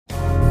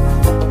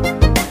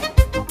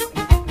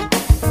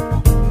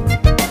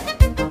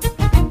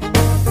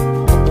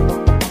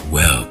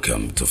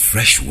to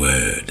Fresh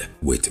Word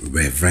with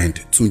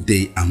Reverend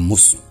Tunde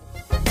Amosu.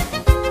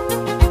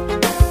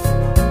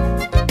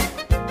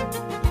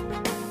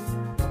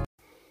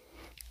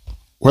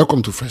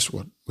 Welcome to Fresh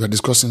Word. We are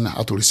discussing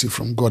how to receive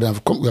from God.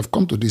 And we have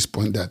come to this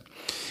point that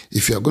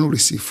if you are going to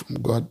receive from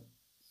God,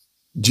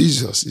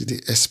 Jesus is the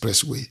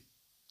express way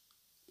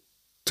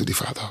to the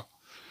Father.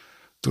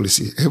 To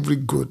receive every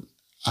good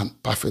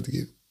and perfect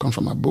gift comes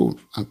from above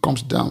and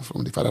comes down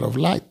from the Father of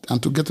light.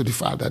 And to get to the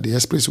Father, the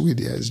express way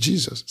there is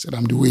Jesus. He said,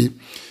 I'm the way,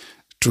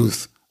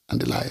 truth,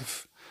 and the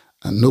life.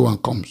 And no one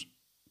comes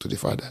to the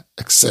Father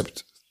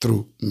except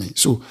through me.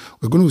 So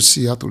we're going to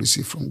see how to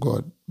receive from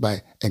God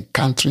by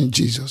encountering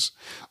Jesus.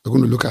 We're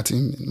going to look at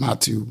him in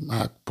Matthew,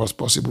 Mark,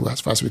 possible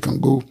as far as we can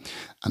go.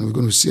 And we're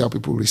going to see how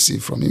people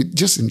receive from him.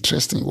 Just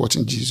interesting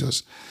watching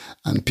Jesus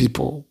and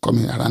people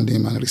coming around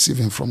him and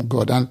receiving from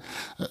God. And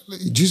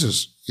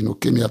Jesus,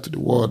 came here to the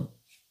world,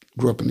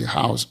 grew up in the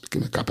house,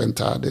 became a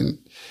carpenter. Then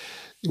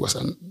he was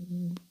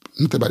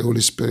anointed by the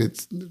Holy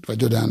Spirit by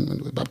Jordan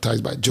and was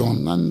baptized by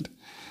John. And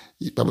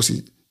the Bible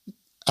says,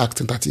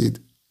 Acts 38,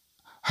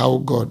 how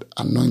God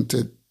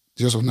anointed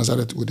Jesus of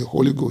Nazareth with the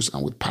Holy Ghost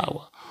and with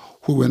power,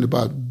 who went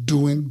about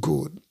doing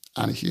good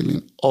and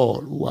healing all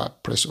who were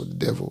oppressed of the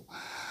devil,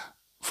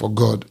 for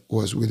God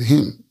was with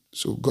him.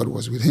 So God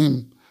was with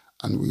him,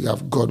 and we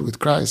have God with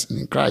Christ and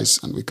in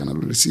Christ, and we can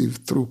only receive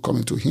through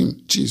coming to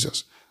him,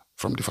 Jesus,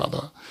 from the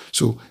Father.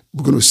 So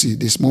we're going to see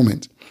this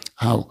moment,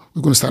 how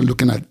we're going to start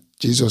looking at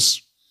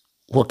Jesus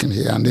walking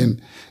here, and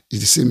then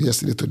it's the same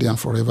yesterday, today, and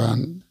forever,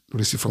 and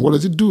receive from. What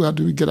does it do? How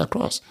do we get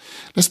across?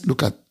 Let's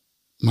look at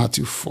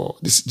Matthew 4,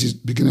 this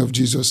beginning of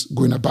Jesus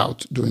going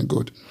about doing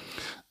good.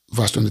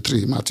 Verse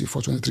 23, Matthew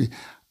 4:23.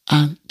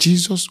 And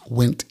Jesus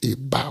went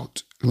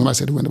about. Remember I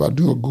said he went about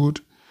doing good?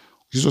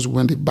 Jesus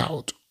went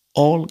about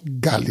all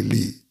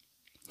Galilee,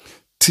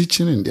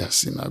 teaching in their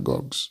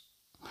synagogues,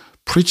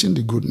 preaching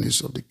the good news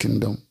of the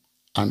kingdom,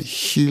 and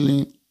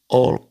healing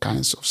all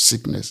kinds of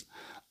sickness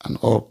and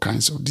all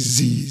kinds of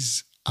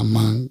disease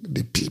among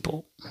the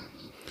people.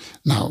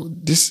 Now,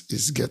 this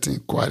is getting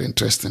quite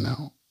interesting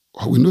now.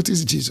 We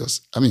notice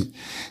Jesus.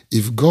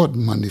 If God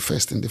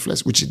manifests in the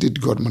flesh, which he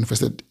did, God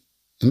manifested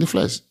in the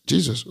flesh.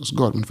 Jesus was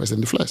God manifested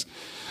in the flesh.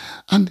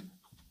 And the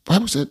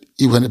Bible said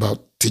he went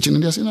about teaching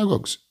in their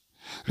synagogues.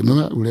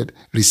 Remember, we read,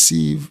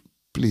 receive,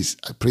 please,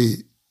 I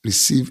pray,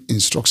 receive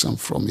instruction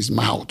from his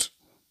mouth,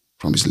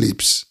 from his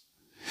lips.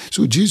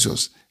 So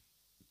Jesus,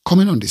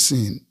 coming on the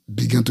scene,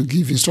 began to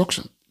give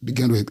instruction,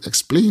 began to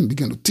explain,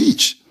 began to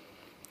teach.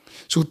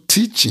 So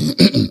teaching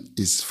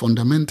is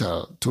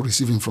fundamental to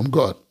receiving from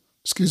God.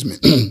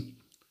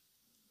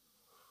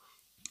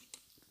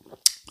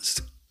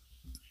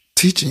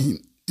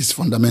 Teaching is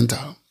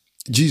fundamental.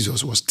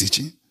 Jesus was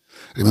teaching.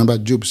 Remember,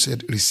 Job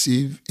said,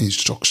 receive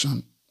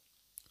instruction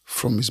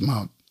from his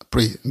mouth.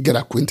 Pray, get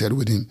acquainted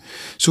with him.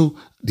 So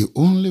the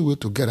only way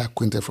to get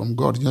acquainted from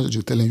God is not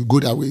just telling you, go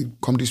that way,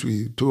 come this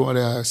way, to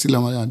other,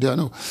 still and there.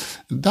 No,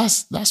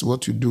 that's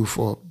what you do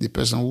for the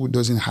person who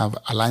doesn't have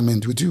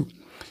alignment with you.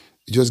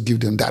 You just give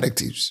them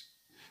directives.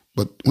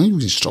 But when you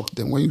instruct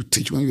them, when you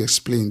teach, when you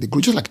explain, they grow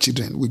just like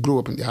children. We grow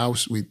up in the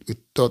house. We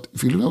thought,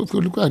 if you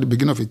look at the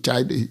beginning of a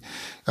child, they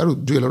have to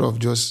do a lot of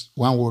just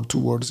one word,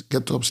 two words,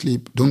 get up,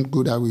 sleep, don't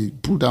go that way,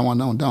 pull that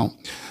one down.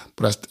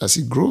 But as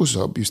he grows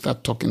up, you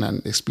start talking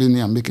and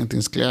explaining and making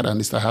things clear, and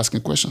they start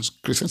asking questions.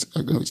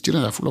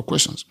 Children are full of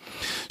questions.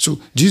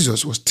 So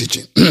Jesus was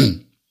teaching.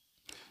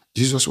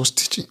 Jesus was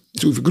teaching.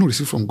 So if you're going to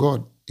receive from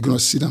God, you're going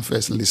to sit down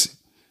first and listen.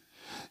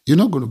 You're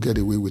not going to get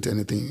away with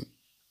anything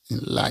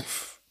in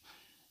life.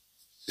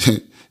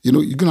 You're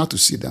going to have to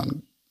sit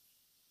down,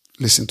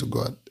 listen to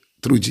God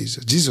through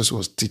Jesus. Jesus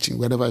was teaching.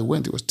 Wherever he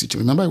went, he was teaching.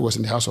 Remember, he was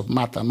in the house of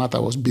Martha.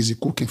 Martha was busy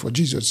cooking for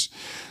Jesus.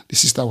 The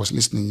sister was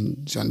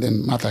listening, and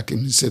then Martha came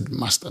and said,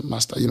 Master,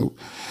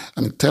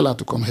 tell her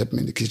to come help me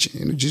in the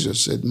kitchen.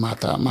 Jesus said,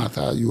 Martha,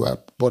 Martha, you are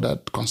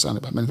bothered, concerned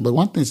about many things. But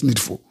one thing is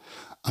needful,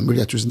 and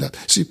Mary are choosing that.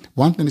 See,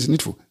 one thing is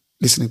needful,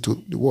 listening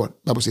to the word.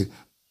 The Bible says,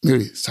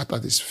 Mary sat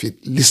at his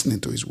feet, listening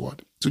to his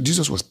word. So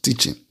Jesus was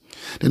teaching.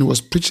 Then he was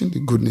preaching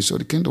the goodness of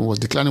the kingdom, was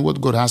declaring what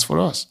God has for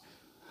us.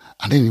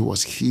 And then he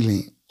was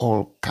healing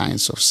all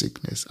kinds of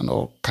sickness and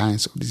all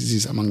kinds of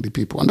disease among the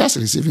people. And that's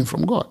receiving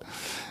from God.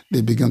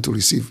 They began to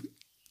receive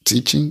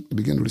teaching, they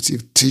began to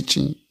receive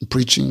teaching,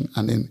 preaching,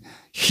 and then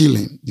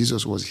healing.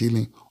 Jesus was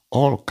healing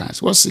all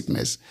kinds. What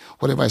sickness,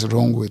 whatever is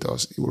wrong with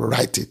us, he will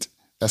right it.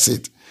 That's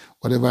it.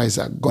 Whatever is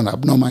gone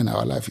abnormal in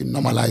our life, he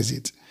normalize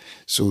it.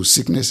 So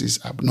sickness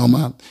is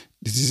abnormal,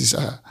 diseases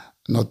are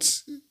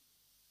not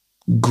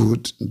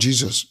good.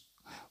 Jesus,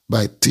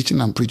 by teaching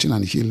and preaching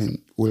and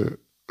healing, will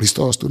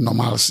restore us to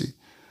normalcy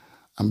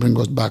and bring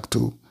us back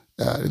to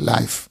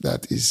life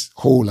that is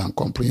whole and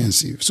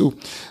comprehensive. So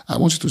I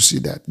want you to see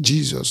that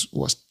Jesus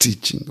was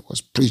teaching,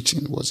 was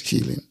preaching, was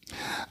healing.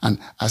 And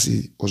as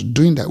he was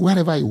doing that,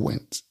 wherever he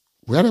went,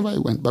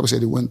 the Bible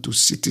said he went to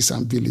cities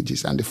and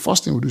villages. And the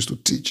first thing he would do is to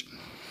teach.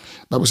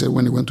 The Bible said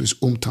when he went to his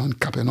hometown,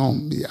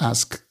 Capernaum,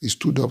 he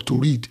stood up to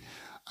read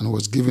and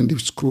was given the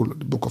scroll,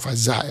 the book of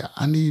Isaiah.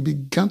 And he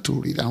began to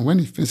read. And when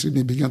he finished reading,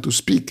 he began to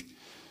speak.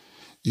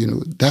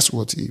 That's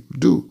what he will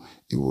do.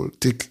 He will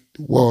take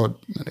the word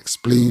and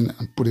explain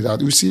and put it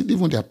out. You see,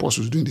 even the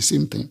apostles doing the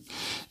same thing.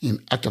 In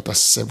Acts chapter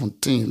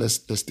 17, let's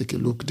take a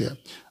look there.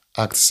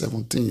 Acts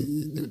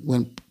 17,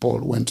 when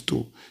Paul went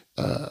to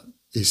a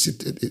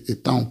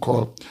town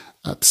called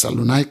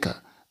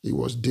Thessalonica, he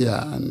was there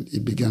and he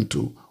began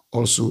to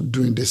also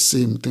doing the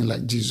same thing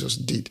like Jesus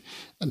did.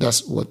 And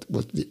that's what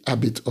was the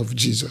habit of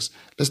Jesus.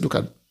 Let's look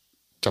at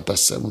chapter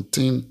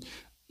 17,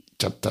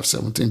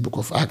 book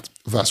of Acts,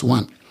 verse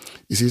 1.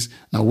 It says,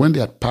 now when they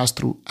had passed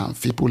through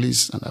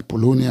Amphipolis and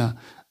Apollonia,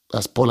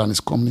 as Paul and his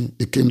company,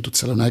 they came to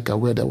Thessalonica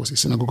where there was a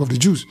synagogue of the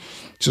Jews.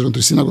 Jesus went to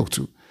the synagogue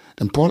too.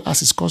 Then Paul,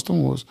 as his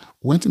custom was,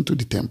 went into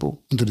the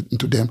temple,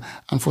 into them,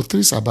 and for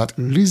 3 Sabbaths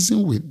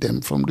reasoned with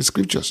them from the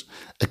scriptures,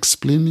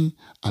 explaining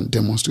and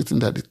demonstrating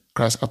that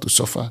Christ had to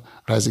suffer,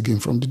 rise again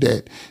from the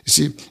dead. You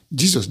see,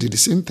 Jesus did the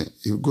same thing.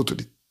 He would go to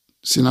the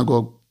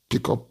synagogue,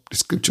 pick up the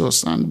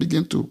scriptures, and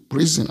begin to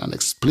reason and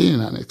explain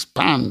and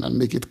expand and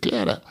make it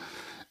clearer.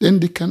 Then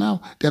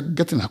they're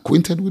getting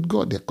acquainted with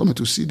God. They're coming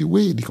to see the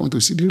way. They're coming to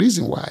see the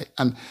reason why.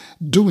 And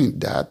doing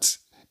that,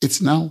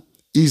 it's now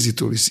easy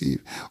to receive.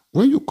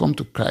 When you come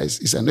to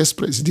Christ, it's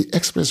the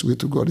express way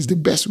to God. It's the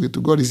best way to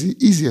God. It's the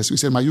easiest. We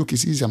say, my yoke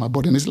is easy and my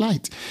burden is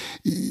light.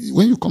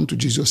 When you come to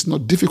Jesus, it's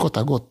not difficult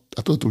at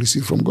all to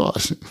receive from God.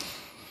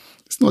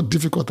 It's not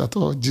difficult at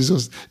all.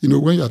 Jesus,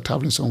 when you're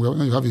traveling somewhere,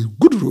 when you have a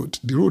good road,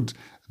 the road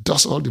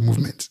does all the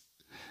movement.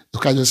 You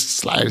can't just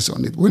slide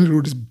on it. When the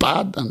road is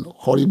bad and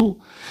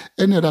horrible,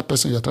 any other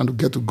person you're trying to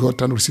get to God,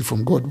 trying to receive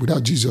from God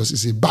without Jesus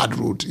is a bad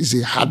road. It's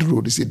a hard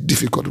road. It's a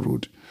difficult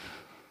road.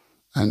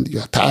 And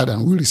you're tired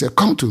and weary, say,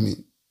 come to me.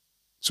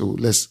 So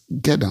let's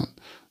get down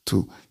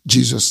to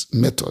Jesus'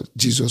 method,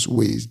 Jesus'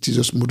 ways,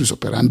 Jesus' modus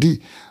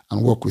operandi,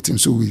 and work with him.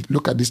 So we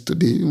look at this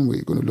today.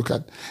 We're going to look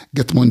at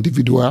get more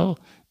individual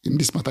in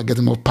this matter,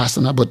 getting more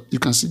personal. But you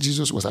can see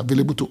Jesus was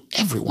available to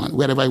everyone,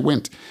 wherever he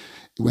went.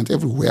 He went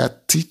everywhere,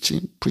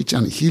 teaching, preaching,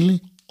 and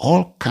healing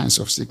all kinds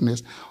of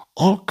sickness,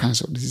 all kinds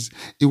of disease.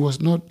 It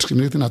was not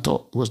discriminating at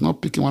all. It was not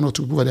picking one or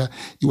two people there.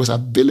 It was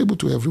available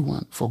to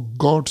everyone. For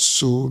God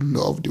so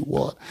loved the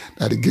world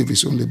that he gave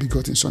his only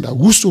begotten Son, that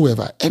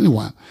whosoever,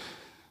 anyone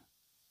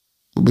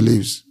who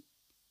believes,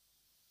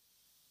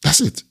 that's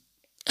it.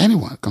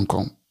 Anyone can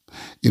come.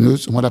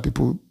 Some other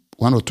people,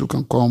 one or two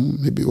can come,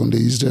 maybe only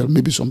Israel,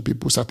 maybe some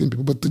people, certain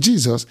people. But to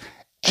Jesus,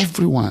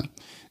 everyone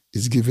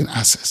is given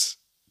access.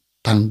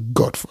 Thank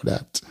God for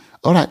that.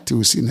 All right, till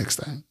we see you next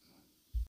time.